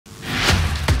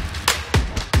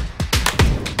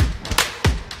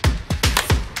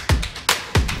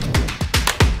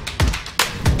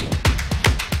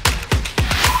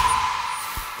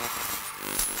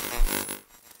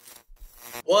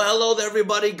Well, hello there,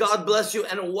 everybody. God bless you,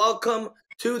 and welcome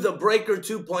to the Breaker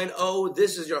 2.0.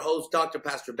 This is your host, Dr.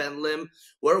 Pastor Ben Lim,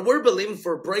 where we're believing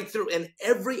for breakthrough in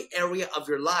every area of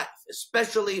your life,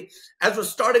 especially as we're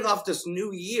starting off this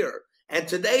new year. And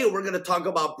today we're going to talk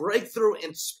about breakthrough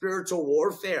in spiritual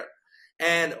warfare.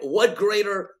 And what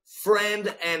greater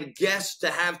friend and guest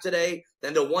to have today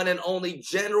than the one and only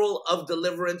General of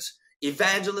Deliverance,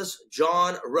 Evangelist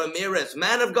John Ramirez.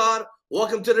 Man of God,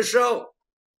 welcome to the show.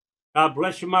 God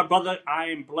bless you, my brother. I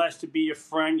am blessed to be your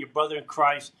friend, your brother in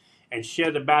Christ, and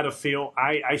share the battlefield.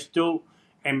 I still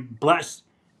am blessed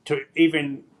to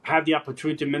even have the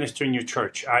opportunity to minister in your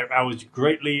church. I was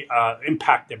greatly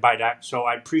impacted by that. So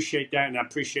I appreciate that, and I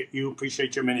appreciate you,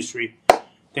 appreciate your ministry.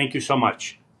 Thank you so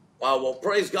much. Wow, well,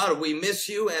 praise God. We miss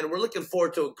you, and we're looking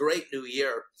forward to a great new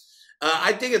year.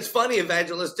 I think it's funny,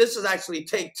 Evangelist, this is actually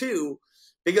take two,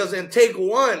 because in take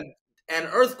one, an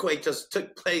earthquake just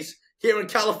took place here in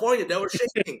California. They were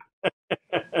shaking.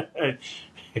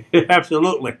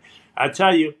 Absolutely. I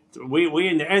tell you, we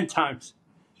in the end times.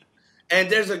 And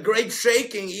there's a great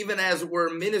shaking even as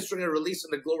we're ministering and releasing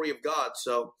the glory of God.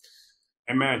 So,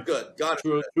 amen. Good. God.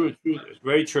 True. It's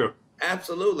very true.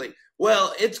 Absolutely.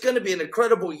 Well, it's going to be an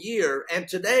incredible year. And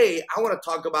today I want to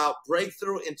talk about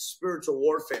breakthrough in spiritual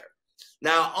warfare.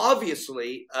 Now,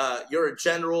 obviously, you're a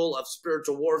general of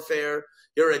spiritual warfare.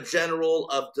 You're a general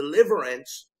of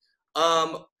deliverance.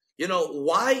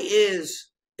 Why is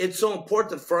it so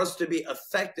important for us to be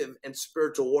effective in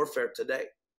spiritual warfare today?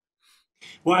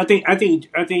 Well, I think,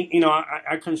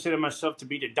 I consider myself to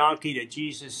be the donkey that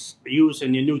Jesus used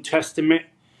in the New Testament.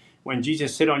 When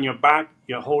Jesus sit on your back,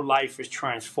 your whole life is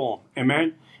transformed.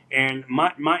 Amen. And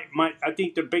I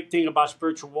think the big thing about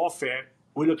spiritual warfare,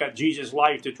 we look at Jesus'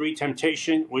 life, the three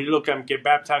temptations. We look at him get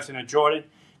baptized in the Jordan.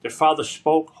 The Father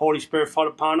spoke, Holy Spirit fell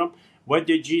upon him. What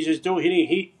did Jesus do?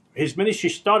 His ministry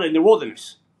started in the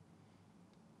wilderness.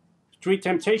 Three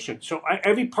temptations. So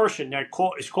every person that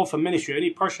is called for ministry, any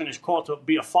person is called to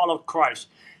be a follower of Christ,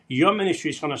 your ministry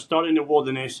is going to start in the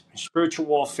wilderness, in spiritual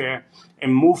warfare,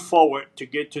 and move forward to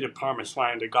get to the promised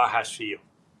land that God has for you.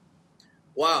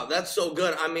 Wow, that's so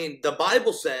good. I mean, the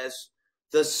Bible says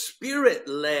the Spirit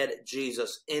led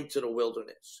Jesus into the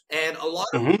wilderness. And a lot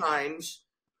of times,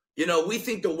 we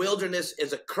think the wilderness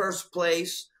is a cursed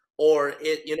place, or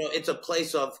it's a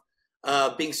place of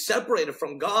being separated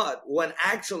from God, when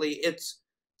actually it's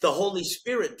the Holy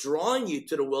Spirit drawing you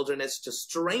to the wilderness to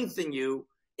strengthen you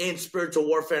in spiritual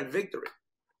warfare and victory.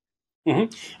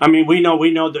 I mean, we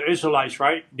know the Israelites,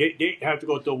 right? They have to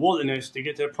go to the wilderness to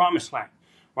get to the promised land,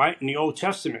 right? In the Old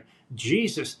Testament,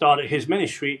 Jesus started his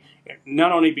ministry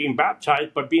not only being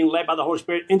baptized, but being led by the Holy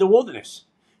Spirit in the wilderness.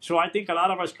 So I think a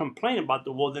lot of us complain about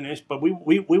the wilderness, but we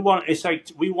want, it's like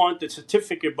we want the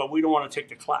certificate, but we don't want to take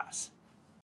the class.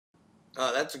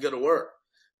 That's a good word.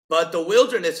 But the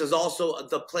wilderness is also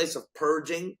the place of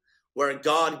purging, where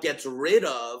God gets rid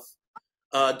of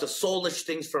the soulish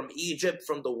things from Egypt,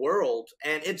 from the world.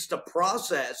 And it's the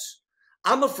process.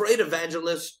 I'm afraid,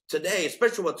 evangelists, today,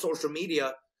 especially with social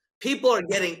media, people are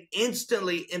getting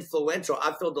instantly influential.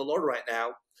 I feel the Lord right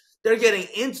now. They're getting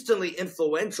instantly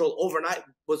influential overnight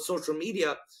with social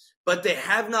media, but they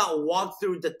have not walked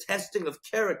through the testing of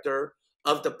character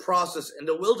of the process in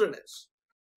the wilderness.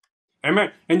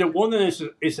 Amen. And the wilderness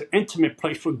is an intimate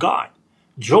place for God.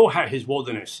 Joe had his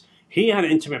wilderness. He had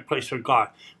an intimate place for God.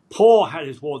 Paul had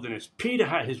his wilderness. Peter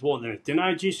had his wilderness.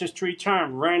 Denied Jesus 3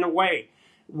 times, ran away.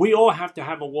 We all have to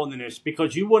have a wilderness,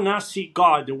 because you will not see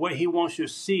God the way he wants you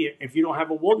to see it if you don't have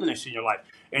a wilderness in your life.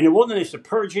 And the wilderness, the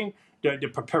purging, the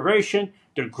preparation,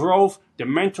 the growth, the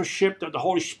mentorship of the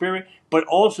Holy Spirit, but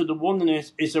also the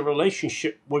wilderness is a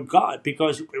relationship with God,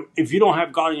 because if you don't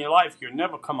have God in your life, you'll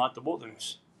never come out the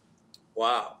wilderness.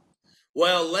 Wow.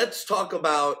 Well, let's talk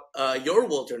about your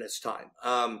wilderness time.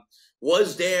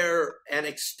 Was there an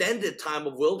extended time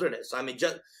of wilderness? I mean,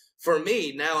 just for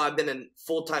me, now I've been in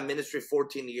full-time ministry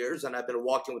 14 years, and I've been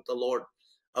walking with the Lord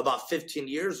about 15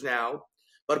 years now.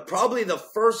 But probably the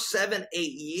first 7, 8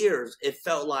 years, it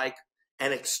felt like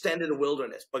an extended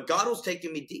wilderness. But God was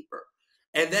taking me deeper.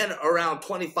 And then around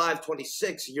 25,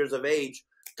 26 years of age,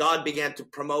 God began to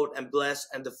promote and bless,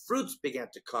 and the fruits began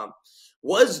to come.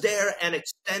 Was there an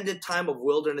extended time of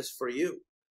wilderness for you?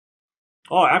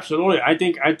 Oh, absolutely. I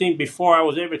think before I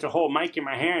was able to hold mic in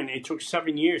my hand, it took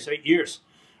 7 years, 8 years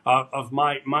of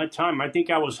my time. I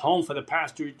think I was home for the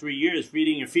past 3 years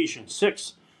reading Ephesians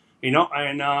 6,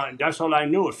 and that's all I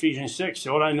knew, Ephesians 6.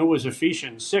 All I knew was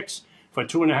Ephesians 6 for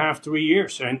 2.5, 3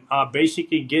 years, and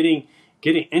basically getting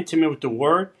intimate with the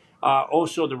Word.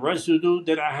 Also, the residue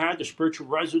that I had, the spiritual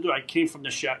residue, I came from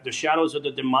the shadows of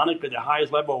the demonic at the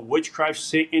highest level of witchcraft,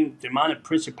 Satan, demonic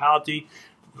principality,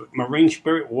 marine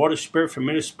spirit, water spirit,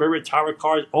 familiar spirit, tarot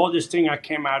cards, all this thing I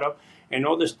came out of. And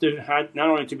all this had not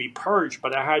only to be purged,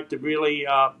 but I had to really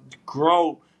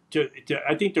grow.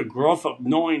 I think the growth of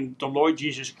knowing the Lord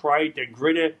Jesus Christ, the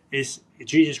greater is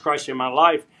Jesus Christ in my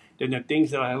life than the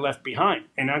things that I left behind.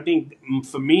 And I think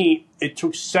for me, it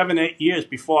took 7, 8 years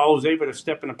before I was able to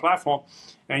step in the platform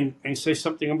and say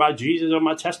something about Jesus or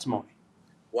my testimony.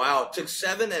 Wow, it took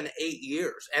 7 and 8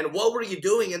 years. And what were you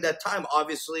doing in that time?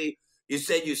 Obviously, you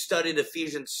said you studied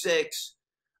Ephesians 6.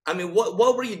 I mean,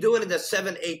 what were you doing in that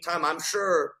 7, 8 time? I'm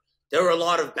sure there were a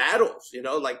lot of battles, you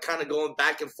know, like kind of going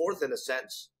back and forth in a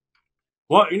sense.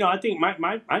 Well, you know, I think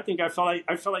I felt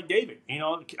like David. You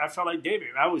know, I felt like David.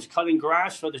 I was cutting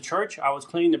grass for the church. I was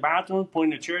cleaning the bathroom,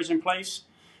 putting the chairs in place.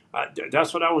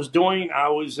 That's what I was doing. I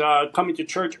was coming to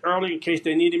church early in case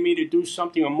they needed me to do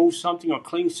something or move something or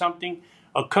clean something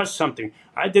or cut something.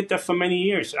 I did that for many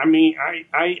years. I mean,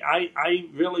 I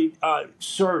really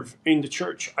serve in the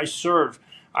church. I serve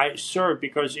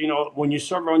because, you know, when you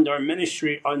serve under a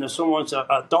ministry, under someone's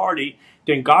authority,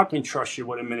 then God can trust you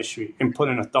with a ministry and put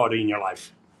an authority in your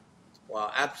life.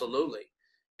 Wow, absolutely.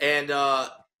 And,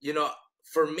 you know,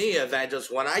 for me,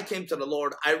 Evangelist, when I came to the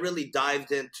Lord, I really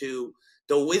dived into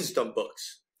the wisdom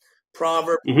books,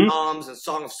 Proverbs, Psalms, and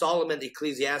Song of Solomon,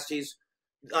 Ecclesiastes.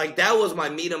 Like that was my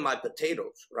meat and my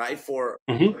potatoes, right? For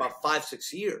about 5,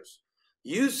 6 years.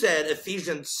 You said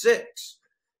Ephesians 6.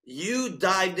 You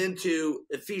dived into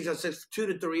Ephesians 6 for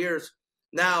 2 to 3 years.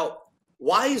 Now,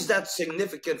 why is that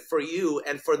significant for you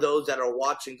and for those that are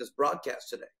watching this broadcast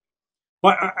today?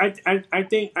 But I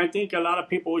think a lot of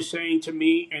people were saying to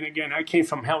me, and again, I came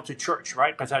from hell to church,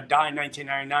 right? Because I died in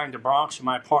 1999 in the Bronx in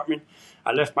my apartment.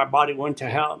 I left my body, went to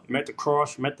hell, met the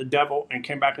cross, met the devil, and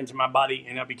came back into my body,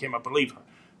 and I became a believer.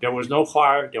 There was no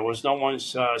choir. There was no one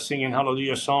singing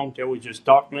hallelujah song. There was just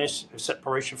darkness,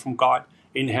 separation from God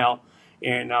in hell,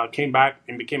 and came back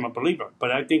and became a believer.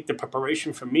 But I think the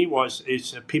preparation for me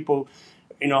is people.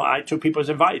 You know, I took people's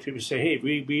advice. People say, hey,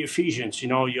 read Ephesians, you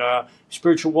know,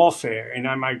 spiritual warfare. And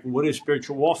I'm like, what is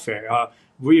spiritual warfare?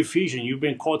 Read Ephesians. You've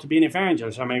been called to be an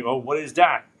evangelist. I mean, oh, what is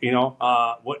that? You know,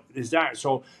 what is that?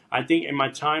 So I think in my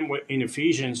time in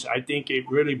Ephesians, I think it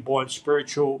really brought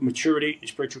spiritual maturity,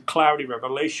 spiritual clarity,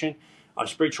 revelation,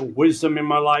 spiritual wisdom in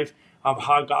my life of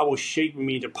how God was shaping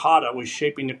me, the potter was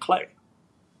shaping the clay.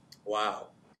 Wow.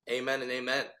 Amen and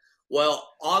amen.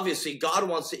 Well, obviously, God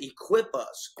wants to equip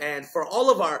us. And for all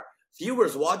of our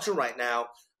viewers watching right now,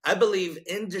 I believe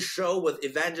in this show with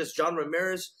Evangelist John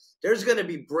Ramirez, there's going to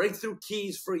be breakthrough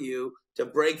keys for you to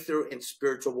break through in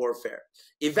spiritual warfare.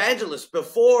 Evangelist,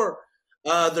 before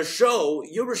the show,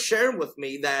 you were sharing with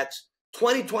me that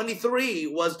 2023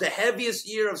 was the heaviest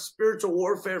year of spiritual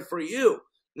warfare for you.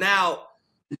 Now,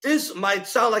 this might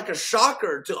sound like a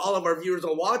shocker to all of our viewers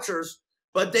and watchers,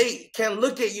 but they can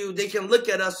look at you, they can look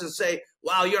at us and say,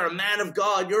 wow, you're a man of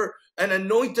God, you're an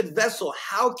anointed vessel.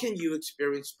 How can you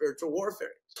experience spiritual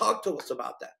warfare? Talk to us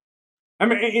about that. I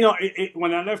mean, you know,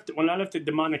 when I left the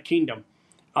demonic kingdom,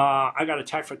 I got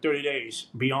attacked for 30 days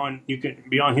beyond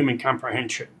human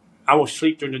comprehension. I would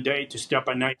sleep during the day to stay up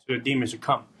at night so the demons would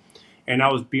come. And I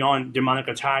was beyond demonic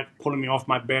attack, pulling me off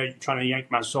my bed, trying to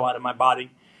yank my soul out of my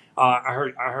body. I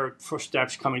heard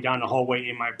footsteps coming down the hallway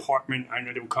in my apartment. I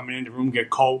knew they were coming in. The room get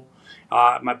cold.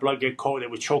 My blood get cold. They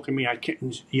were choking me. I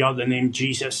couldn't yell the name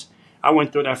Jesus. I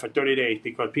went through that for 30 days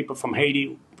because people from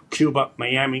Haiti, Cuba,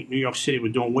 Miami, New York City were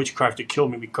doing witchcraft to kill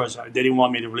me because they didn't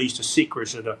want me to release the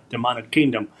secrets of the demonic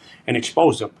kingdom and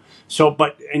expose them. So,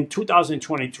 but in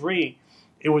 2023,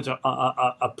 it was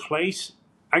a place.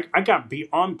 I got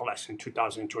beyond blessed in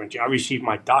 2020. I received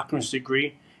my doctorate's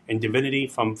degree in divinity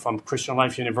from Christian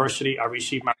Life University. I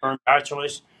received my earned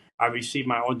bachelor's. I received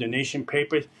my ordination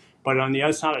papers. But on the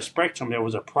other side of the spectrum, there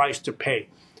was a price to pay.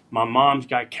 My mom's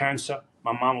got cancer.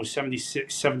 My mom was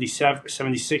 76,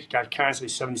 got cancer,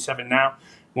 77 now.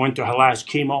 Went to her last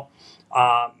chemo.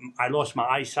 I lost my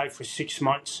eyesight for 6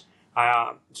 months.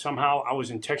 Somehow I was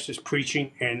in Texas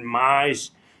preaching, and my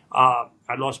eyes,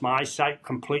 I lost my eyesight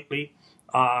completely.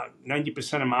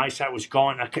 90% of my eyesight was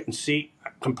gone. I couldn't see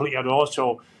completely at all.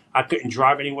 So I couldn't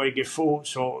drive anywhere to get food.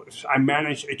 So I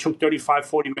managed. It took 35,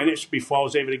 40 minutes before I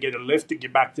was able to get a lift to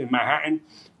get back to Manhattan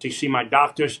to see my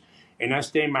doctors. And I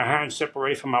stayed in Manhattan,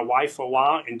 separated from my wife for a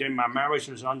while. And then my marriage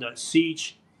was under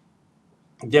siege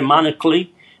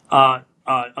demonically. I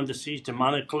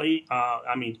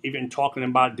mean, even talking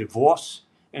about divorce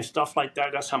and stuff like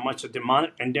that. That's how much a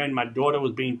demonic. And then my daughter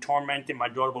was being tormented. My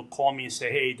daughter would call me and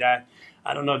say, hey, Dad,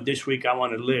 I don't know if this week I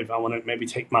want to live. I want to maybe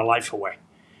take my life away.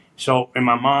 So, and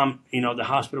my mom, you know, the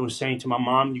hospital was saying to my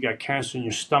mom, you got cancer in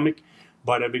your stomach,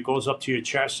 but if it goes up to your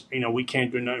chest, you know, we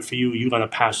can't do nothing for you. You're going to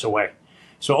pass away.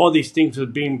 So all these things were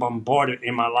being bombarded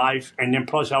in my life. And then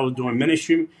plus I was doing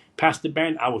ministry, Pastor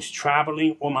Ben. I was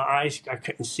traveling with my eyes. I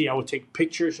couldn't see. I would take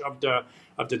pictures of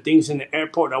the things in the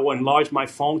airport. I would enlarge my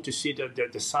phone to see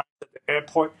the signs of the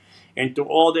airport. And through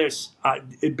all this,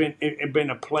 it been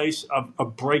a place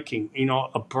of breaking,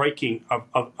 a breaking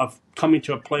of coming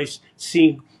to a place,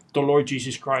 seeing the Lord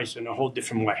Jesus Christ in a whole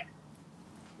different way.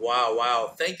 Wow,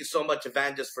 wow. Thank you so much,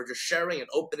 Evangelist, for just sharing and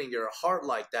opening your heart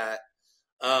like that.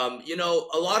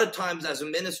 A lot of times as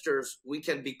ministers, we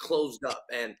can be closed up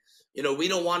and, we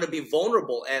don't want to be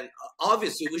vulnerable. And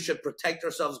obviously we should protect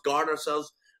ourselves, guard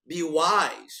ourselves, be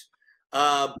wise.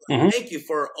 But thank you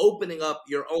for opening up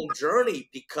your own journey,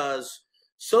 because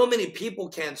so many people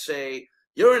can say,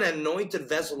 you're an anointed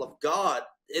vessel of God.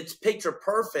 It's picture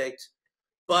perfect.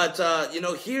 But,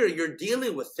 here you're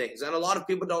dealing with things, and a lot of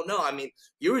people don't know. I mean,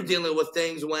 you were dealing with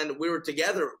things when we were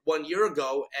together 1 year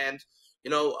ago, and,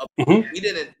 we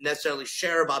didn't necessarily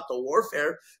share about the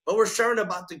warfare, but we're sharing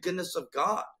about the goodness of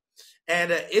God.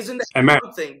 And isn't that Amen.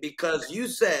 something? Because you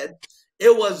said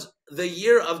it was the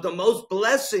year of the most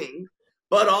blessing,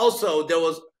 but also there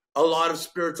was a lot of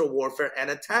spiritual warfare and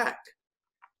attack.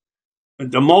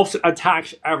 The most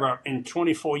attacks ever in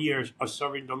 24 years of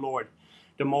serving the Lord.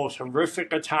 The most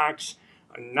horrific attacks.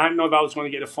 Not knowing if I was going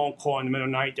to get a phone call in the middle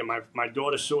of the night that my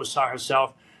daughter suicide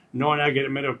herself. Knowing I get a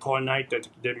middle call at night that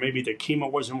maybe the chemo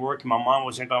wasn't working, my mom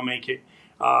wasn't going to make it.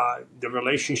 The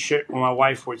relationship with my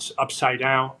wife was upside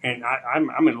down, and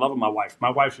I'm in love with my wife. My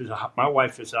wife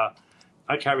is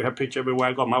I carry her picture everywhere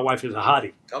I go. My wife is a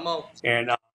hottie. Come on.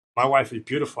 And my wife is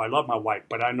beautiful. I love my wife,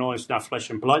 but I know it's not flesh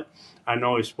and blood. I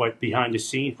know it's what behind the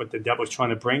scenes, what the devil's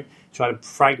trying to bring, try to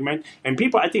fragment. And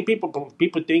I think people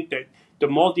think that the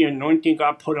more the anointing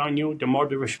God put on you, the more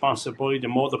the responsibility, the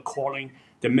more the calling,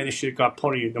 the ministry God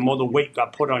put on you, the more the weight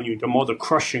God put on you, the more the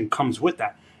crushing comes with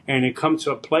that. And it comes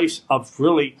to a place of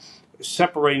really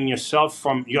separating yourself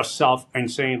from yourself and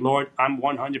saying, Lord, I'm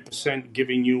 100%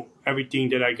 giving you everything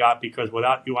that I got, because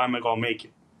without you, I'm not going to make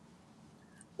it.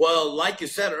 Well, like you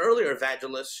said earlier,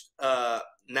 Evangelist,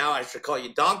 now I should call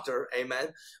you doctor, amen.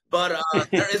 But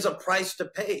there is a price to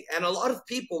pay. And a lot of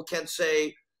people can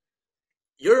say,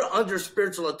 you're under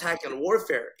spiritual attack and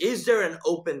warfare. Is there an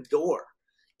open door?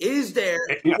 Is there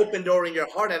an open door in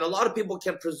your heart? And a lot of people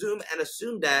can presume and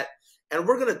assume that. And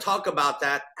we're going to talk about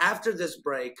that after this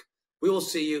break. We will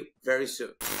see you very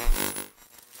soon.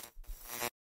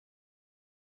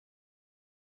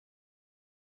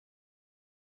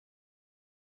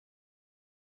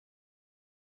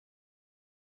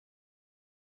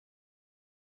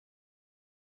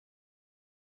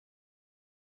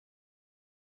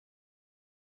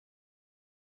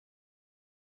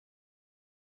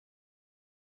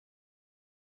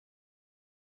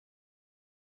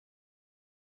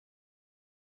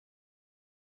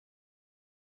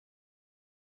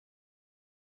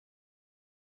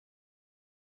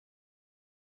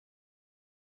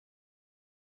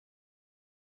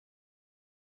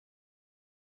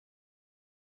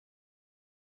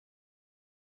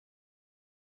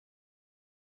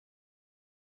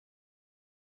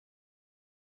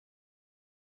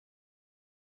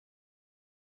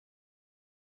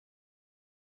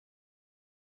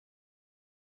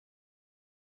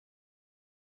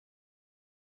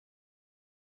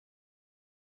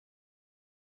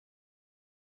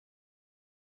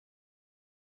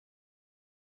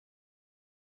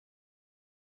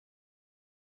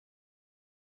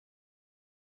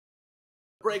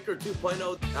 Breaker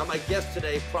 2.0. Now my guest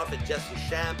today, Prophet Jesse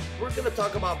Sham. We're going to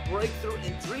talk about breakthrough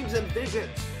in dreams and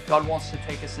visions. God wants to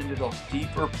take us into those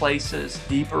deeper places,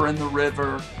 deeper in the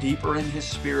river, deeper in His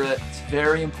Spirit. It's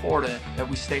very important that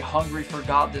we stay hungry for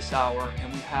God this hour,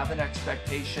 and we have an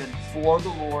expectation for the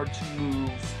Lord to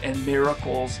move in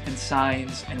miracles and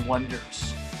signs and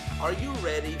wonders. Are you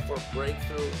ready for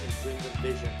breakthrough in dreams and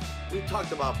visions? We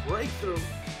talked about breakthrough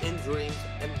in dreams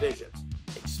and visions.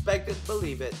 Expect it,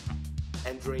 believe it,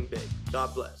 and dream big.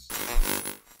 God bless.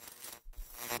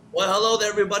 Well, hello there,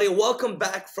 everybody. Welcome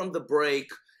back from the break.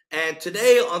 And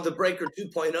today on the Breaker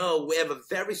 2.0, we have a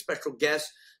very special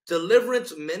guest,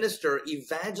 deliverance minister,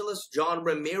 Evangelist John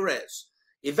Ramirez.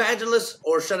 Evangelist,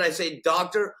 or should I say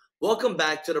doctor, welcome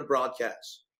back to the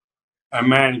broadcast.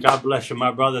 Amen. God bless you, my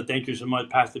brother. Thank you so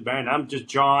much, Pastor Ben. I'm just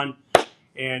John,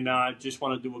 and just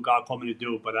want to do what God called me to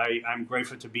do. But I'm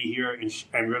grateful to be here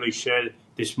and really share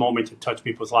this moment to touch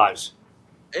people's lives.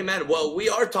 Amen. Well, we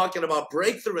are talking about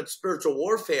breakthrough in spiritual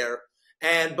warfare.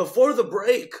 And before the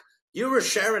break, you were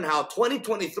sharing how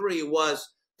 2023 was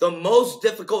the most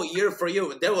difficult year for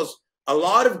you. There was a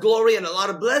lot of glory and a lot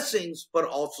of blessings, but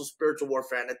also spiritual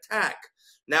warfare and attack.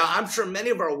 Now, I'm sure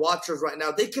many of our watchers right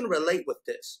now, they can relate with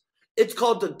this. It's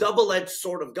called the double-edged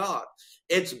sword of God.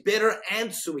 It's bitter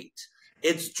and sweet.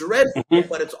 It's dreadful, Mhm.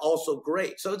 but it's also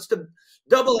great. So it's the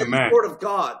double-edged Amen. sword of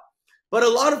God. But a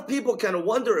lot of people kind of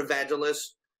wonder,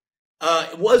 Evangelist,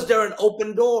 was there an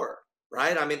open door,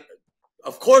 right? I mean,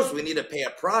 of course, we need to pay a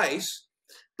price,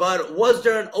 but was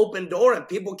there an open door? And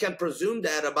people can presume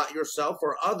that about yourself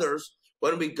or others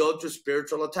when we go through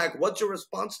spiritual attack. What's your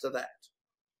response to that?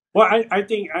 Well, I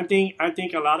think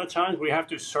a lot of times we have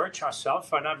to search ourselves.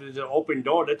 And if there's an open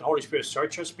door, let the Holy Spirit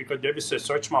search us, because David says,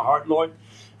 "Search my heart, Lord."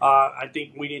 I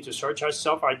think we need to search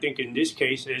ourselves. I think in this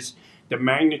case is the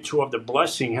magnitude of the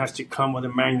blessing has to come with the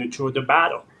magnitude of the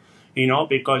battle,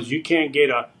 because you can't get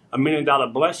a $1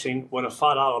 million blessing with a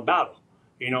 $5 battle.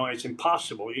 It's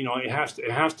impossible. It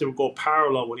has to go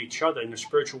parallel with each other in the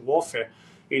spiritual warfare.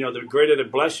 The greater the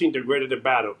blessing, the greater the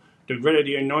battle. The greater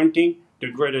the anointing, the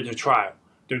greater the trial.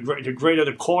 The greater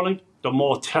the calling, the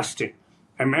more testing.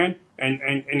 Amen. And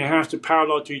it has to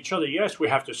parallel to each other. Yes, we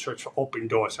have to search for open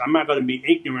doors. I'm not going to be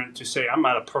ignorant to say I'm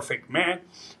not a perfect man.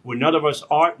 We None of us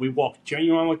are. We walk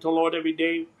genuine with the Lord every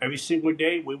day, every single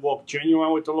day. We walk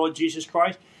genuine with the Lord Jesus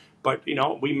Christ. But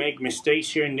we make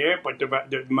mistakes here and there. But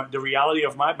the reality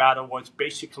of my battle was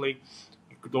basically,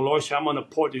 the Lord said, "I'm going to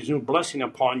pour this new blessing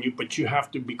upon you, but you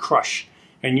have to be crushed,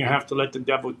 and you have to let the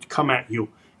devil come at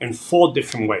you in 4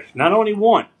 different ways. Not only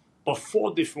one, but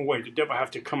 4 different ways. The devil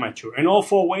have to come at you. In all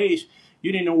 4 ways,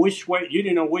 you didn't know which way. You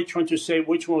didn't know which one to say.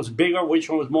 Which one was bigger. Which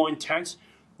one was more intense.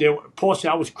 Paul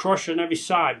said, "I was crushed on every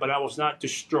side, but I was not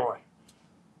destroyed."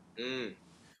 Mm.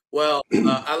 Well,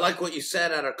 I like what you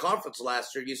said at our conference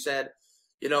last year. You said,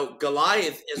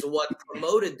 Goliath is what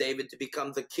promoted David to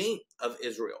become the king of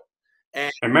Israel.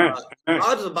 And Amen. Amen.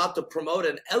 God is about to promote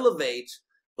and elevate,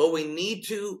 but we need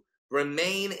to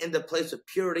remain in the place of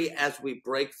purity as we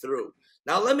break through.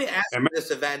 Now, let me ask you Amen.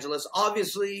 this, Evangelist.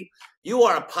 Obviously, you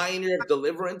are a pioneer of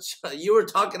deliverance. You were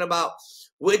talking about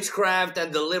witchcraft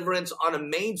and deliverance on a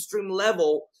mainstream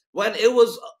level when it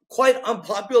was quite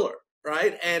unpopular,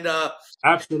 right? And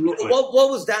Absolutely. what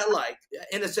was that like,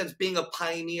 in a sense, being a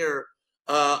pioneer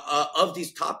of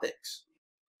these topics?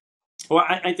 Well,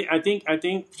 I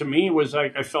think to me it was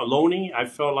like I felt lonely. I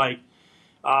felt like,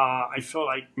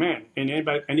 man, and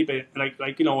anybody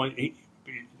like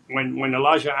when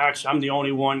Elijah asked, "I'm the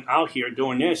only one out here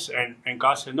doing this," and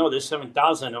God said, "No, there's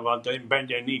 7,000 of us that bend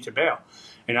their knee to Baal."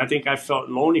 And I think I felt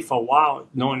lonely for a while,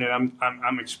 knowing that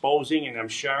I'm exposing and I'm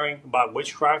sharing about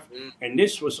witchcraft. Mm. And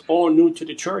this was all new to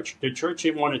the church. The church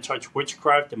didn't want to touch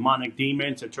witchcraft, demonic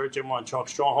demons. The church didn't want to talk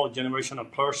stronghold, generational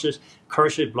curses,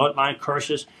 bloodline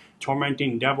curses,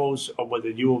 tormenting devils, or whether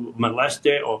you were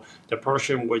molested or the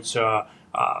person was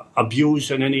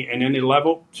abused at any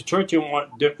level. The church didn't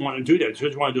want to do that. The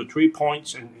church wanted to do 3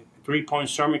 points and 3-point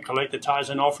sermon, collect the tithes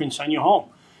and offerings, send you home.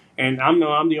 And I'm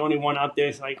the only one out there,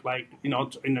 in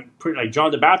the pretty like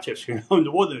John the Baptist, in the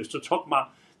wilderness, to talk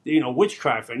about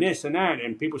witchcraft and this and that.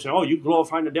 And people say, "Oh, you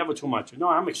glorifying the devil too much." No,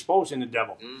 I'm exposing the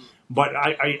devil. Mm. But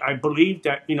I believe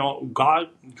that God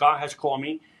has called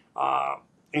me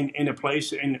in a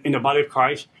place in the body of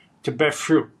Christ to bear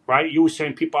fruit. Right? You were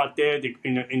saying people out there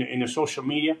in the social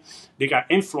media, they got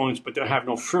influence but they have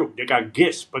no fruit. They got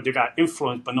gifts but they got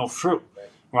influence but no fruit.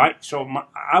 Right? So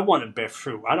I want to bear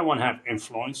fruit. I don't want to have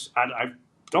influence. I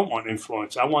don't want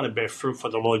influence. I want to bear fruit for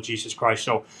the Lord Jesus Christ.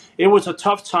 So it was a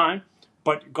tough time,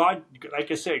 but God, like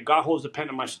I said, God holds the pen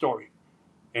of my story,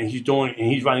 and He's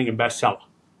writing a bestseller.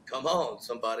 Come on,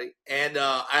 somebody. And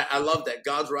I love that.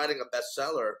 God's writing a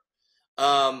bestseller,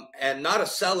 and not a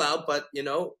sellout, but,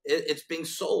 it's being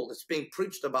sold. It's being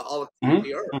preached about all across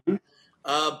the earth. Mm-hmm.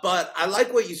 But I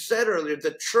like what you said earlier.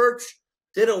 The church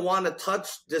didn't want to touch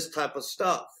this type of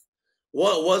stuff.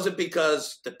 What was it?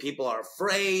 Because the people are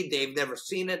afraid. They've never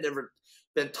seen it, never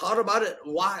been taught about it.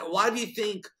 Why do you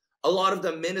think a lot of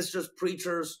the ministers,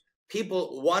 preachers,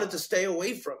 people wanted to stay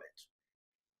away from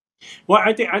it? Well,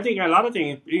 I think a lot of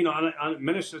things,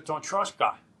 ministers don't trust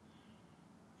God,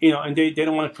 and they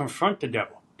don't want to confront the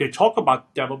devil. They talk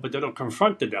about the devil, but they don't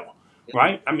confront the devil,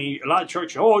 right? I mean, a lot of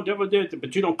churches, "Oh, devil did,"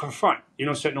 but you don't confront. You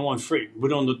don't set no one free. We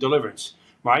don't do deliverance,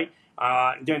 right?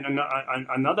 Then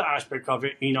another aspect of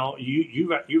it,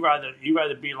 you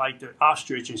rather be like the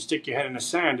ostrich and stick your head in the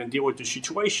sand and deal with the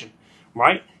situation,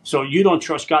 right? So you don't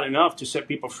trust God enough to set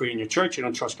people free in your church. You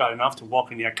don't trust God enough to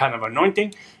walk in that kind of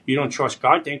anointing. You don't trust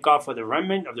God. Thank God for the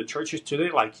remnant of the churches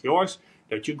today, like yours,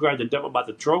 that you grab the devil by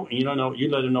the throat and you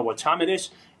let him know what time it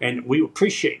is. And we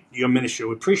appreciate your ministry.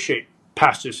 We appreciate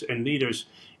pastors and leaders,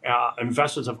 and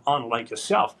vessels of honor like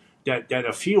yourself. That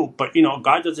a few, but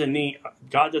God doesn't need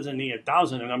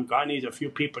 1,000 of them. God needs a few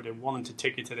people that are willing to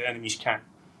take it to the enemy's camp.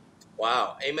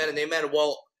 Wow. Amen and amen.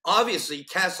 Well, obviously,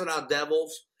 casting out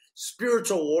devils,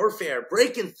 spiritual warfare,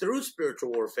 breaking through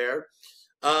spiritual warfare.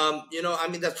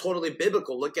 That's totally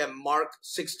biblical. Look at Mark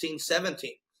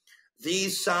 16:17.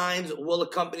 These signs will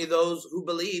accompany those who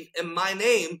believe in my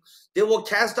name. They will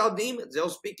cast out demons. They'll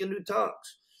speak in new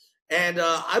tongues. And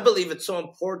I believe it's so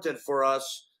important for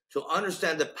us to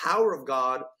understand the power of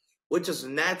God, which is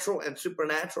natural and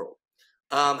supernatural.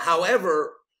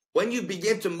 However, when you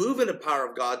begin to move in the power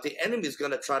of God, the enemy is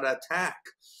going to try to attack.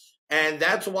 And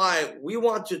that's why we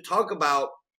want to talk about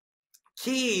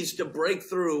keys to break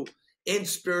through in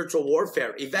spiritual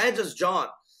warfare. Evangelist John,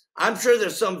 I'm sure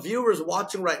there's some viewers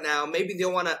watching right now. Maybe they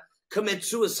want to commit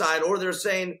suicide, or they're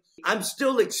saying, I'm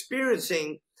still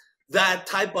experiencing that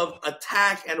type of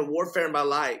attack and warfare in my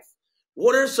life.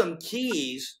 What are some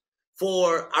keys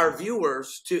for our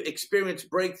viewers to experience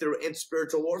breakthrough in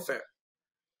spiritual warfare?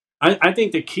 I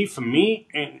think the key for me,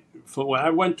 and for what I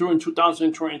went through in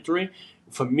 2023,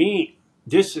 for me,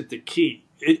 this is the key.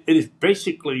 It is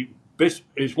basically,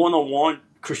 is one-on-one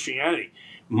Christianity.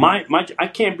 I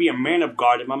can't be a man of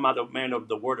God if I'm not a man of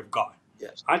the Word of God.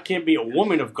 Yes. I can't be a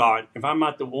woman of God if I'm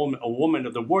not a woman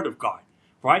of the Word of God,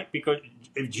 right? Because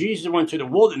if Jesus went to the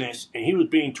wilderness and he was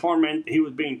being tormented,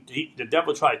 the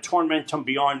devil tried to torment him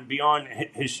beyond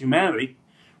his humanity,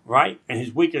 right? And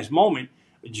his weakest moment,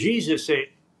 Jesus said,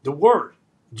 the Word.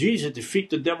 Jesus defeat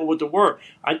the devil with the Word.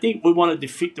 I think we want to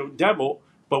defeat the devil,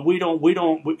 but we don't,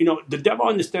 the devil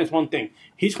understands one thing.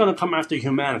 He's going to come after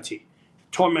humanity,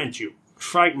 torment you,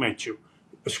 fragment you,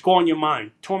 scorn your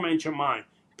mind, torment your mind,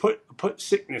 put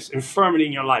sickness, infirmity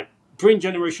in your life, bring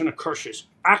generational curses,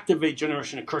 activate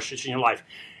generational curses in your life,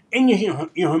 in your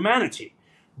humanity.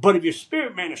 But if your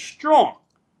spirit man is strong,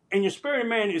 and your spirit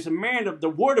man is a man of the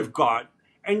Word of God,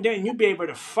 and then you'll be able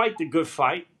to fight the good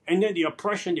fight, and then the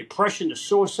oppression, depression, the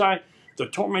suicide, the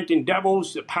tormenting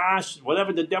devils, the past,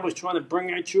 whatever the devil's trying to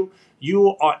bring at you,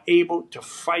 you are able to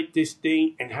fight this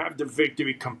thing and have the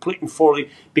victory complete and fully.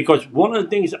 Because one of the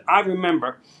things that I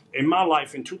remember in my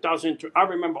life in 2002, I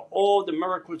remember all the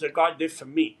miracles that God did for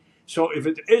me. So if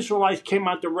the Israelites came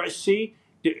out the Red Sea,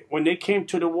 when they came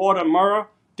to the water, Mara,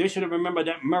 they should have remembered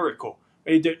that miracle.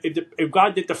 If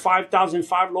God did the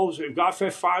 5,005 loaves, if God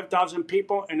fed 5,000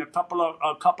 people, and a couple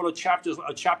of chapters,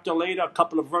 a chapter later, a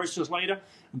couple of verses later,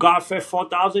 God fed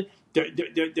 4,000.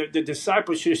 The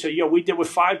disciples should have said, "Yo, we did with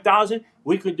 5,000,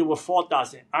 we could do with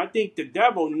 4,000." I think the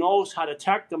devil knows how to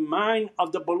attack the mind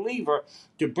of the believer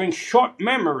to bring short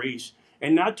memories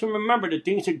and not to remember the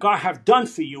things that God have done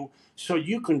for you, so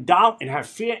you can doubt and have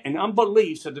fear and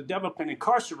unbelief, so the devil can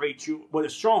incarcerate you with a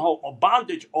stronghold or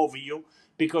bondage over you.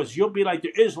 Because you'll be like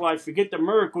the Israelites, forget the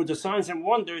miracles, the signs and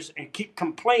wonders, and keep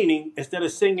complaining instead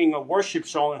of singing a worship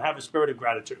song and have a spirit of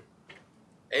gratitude.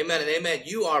 Amen and amen.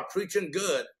 You are preaching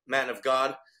good, man of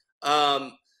God.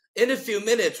 In a few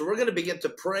minutes, we're going to begin to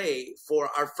pray for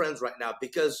our friends right now,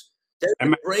 because there's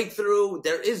a breakthrough,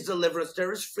 there is deliverance,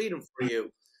 there is freedom for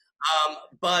you.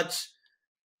 But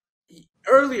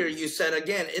earlier you said,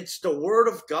 again, it's the Word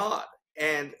of God,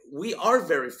 and we are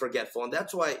very forgetful. And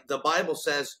that's why the Bible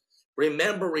says,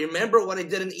 remember what I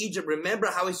did in Egypt. Remember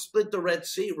how he split the Red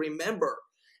Sea. Remember.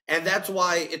 And that's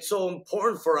why it's so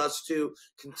important for us to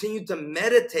continue to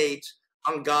meditate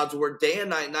on God's Word day and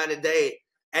night, night and day,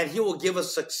 and he will give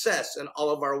us success in all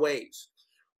of our ways.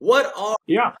 What are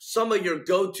some of your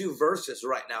go-to verses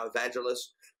right now,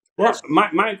 Evangelist? Well,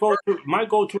 my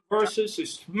go-to verses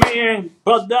is, man,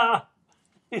 brother,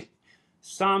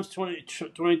 Psalms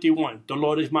 21, the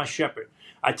Lord is my shepherd.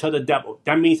 I tell the devil,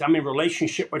 that means I'm in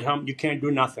relationship with him, you can't do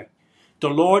nothing. The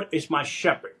Lord is my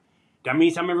shepherd. That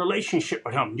means I'm in relationship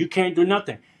with him, you can't do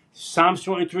nothing. Psalms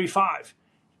 23:5,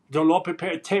 the Lord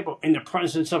prepared a table in the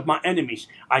presence of my enemies.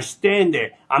 I stand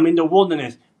there, I'm in the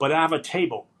wilderness, but I have a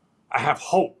table. I have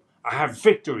hope, I have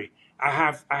victory, I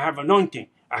have anointing,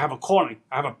 I have a calling,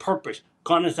 I have a purpose.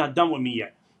 God is not done with me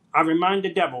yet. I remind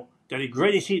the devil that the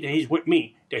greatest he, that he's with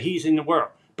me, that he's in the world.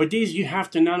 But these, you have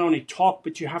to not only talk,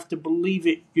 but you have to believe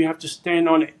it. You have to stand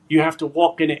on it. You have to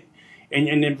walk in it.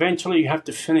 And eventually you have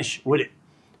to finish with it.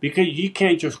 Because you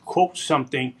can't just quote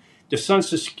something. The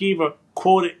sons of Sceva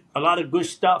quoted a lot of good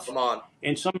stuff. Come on.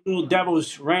 And some little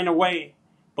devils ran away.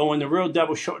 But when the real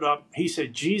devil showed up, he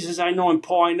said, Jesus I know and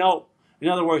Paul I know. In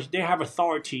other words, they have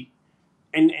authority.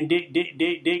 And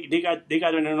they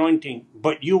got an anointing.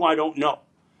 But you I don't know.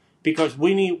 Because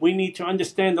we need to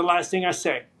understand the last thing I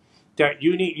said. That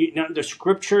the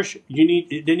scriptures, they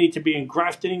need to be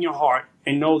engrafted in your heart,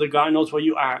 and know that God knows where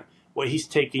you are, where he's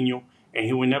taking you, and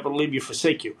he will never leave you,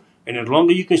 forsake you. And as long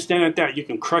as you can stand at that, you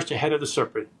can crush the head of the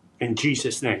serpent in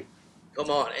Jesus' name. Come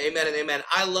on. Amen and amen.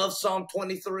 I love Psalm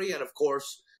 23 and, of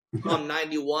course, Psalm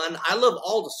 91. I love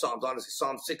all the Psalms, honestly.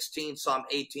 Psalm 16, Psalm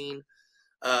 18.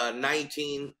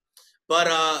 19.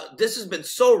 But this has been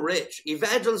so rich.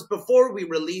 Evangelist, before we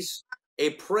release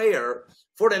a prayer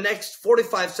for the next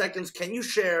 45 seconds, can you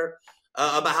share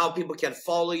about how people can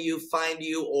follow you, find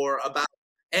you, or about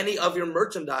any of your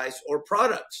merchandise or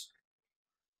products?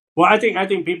 Well, I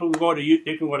think people can go to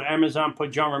they can go to Amazon,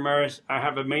 put John Ramirez. I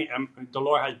have the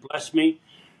Lord has blessed me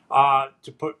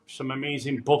to put some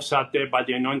amazing books out there by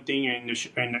the anointing and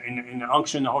the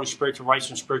unction, the Holy Spirit to write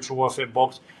some spiritual warfare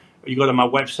books. You go to my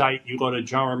website, you go to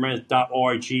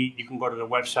johnramirez.org. You can go to the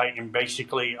website and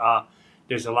basically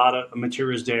there's a lot of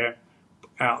materials there.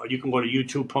 You can go to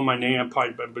YouTube, put my name,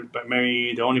 but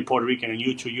maybe the only Puerto Rican on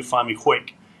YouTube, you find me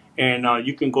quick. And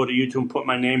you can go to YouTube and put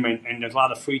my name in, and there's a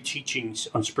lot of free teachings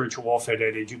on spiritual warfare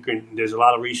there that you can. There's a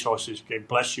lot of resources. God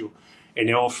bless you, and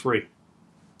they're all free.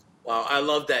 Wow, I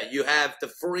love that. You have the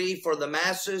free for the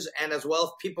masses, and as well,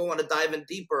 if people want to dive in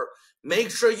deeper, make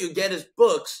sure you get his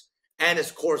books and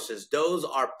his courses. Those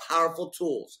are powerful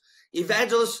tools.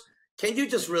 Evangelist, can you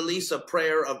just release a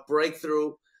prayer of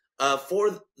breakthrough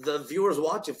for the viewers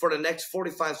watching for the next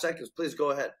 45 seconds? Please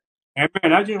go ahead.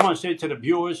 Amen. I just want to say to the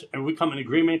viewers, and we come in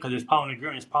agreement because there's power in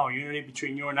agreement, there's power in unity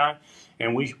between you and I,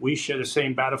 and we share the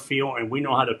same battlefield, and we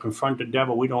know how to confront the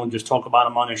devil. We don't just talk about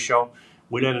him on the show.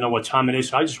 We let him know what time it is.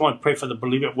 So I just want to pray for the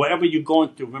believer. Whatever you're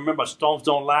going through, remember, storms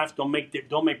don't last. Don't make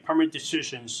permanent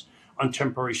decisions on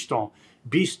temporary storm.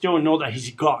 Be still and know that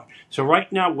he's God. So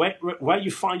right now, where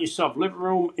you find yourself, living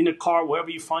room, in the car,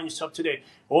 wherever you find yourself today,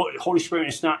 Holy Spirit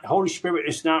is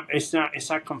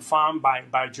not confined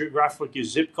by geographic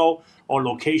zip code or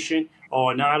location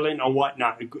or an island or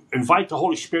whatnot. Invite the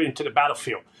Holy Spirit into the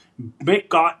battlefield. Make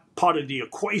God part of the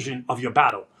equation of your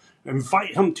battle.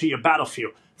 Invite him to your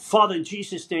battlefield. Father, in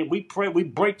Jesus' name, we pray, we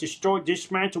break, destroy,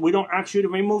 dismantle. We don't ask you to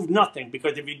remove nothing,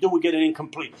 because if you do, we get it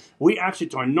incomplete. We ask you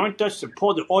to anoint us, to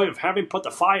pour the oil of heaven, put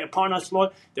the fire upon us, Lord,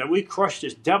 that we crush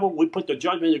this devil. We put the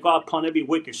judgment of God upon every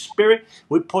wicked spirit.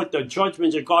 We put the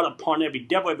judgments of God upon every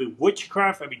devil, every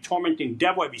witchcraft, every tormenting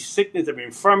devil, every sickness, every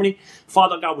infirmity.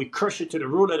 Father God, we curse it to the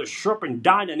root of the serpent,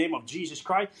 die in the name of Jesus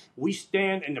Christ. We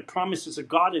stand in the promises of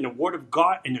God, in the word of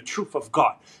God, and the truth of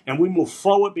God. And we move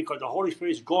forward because the Holy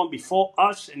Spirit is going before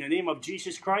us. In the name of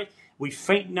Jesus Christ, we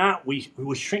faint not, we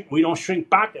shrink, we don't shrink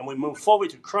back, and we move forward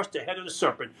to crush the head of the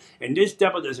serpent. And this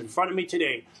devil that's in front of me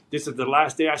today, this is the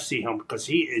last day I see him, because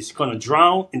he is going to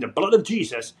drown in the blood of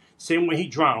Jesus, same way he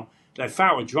drowned, like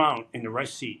Pharaoh drowned in the Red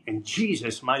Sea. In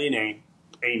Jesus' mighty name,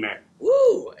 amen.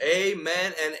 Woo!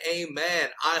 Amen and amen.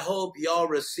 I hope y'all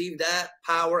receive that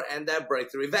power and that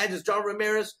breakthrough. Evangelist John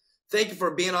Ramirez, thank you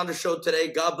for being on the show today.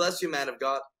 God bless you, man of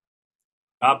God.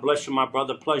 God bless you, my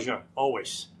brother. Pleasure,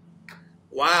 always.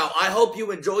 Wow, I hope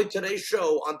you enjoyed today's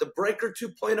show on The Breaker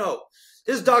 2.0.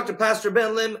 This is Dr. Pastor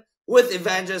Ben Lim with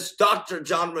Evangelist Dr.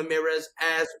 John Ramirez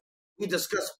as we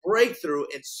discuss breakthrough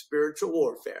in spiritual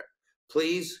warfare.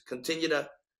 Please continue to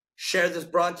share this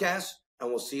broadcast,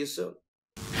 and we'll see you soon.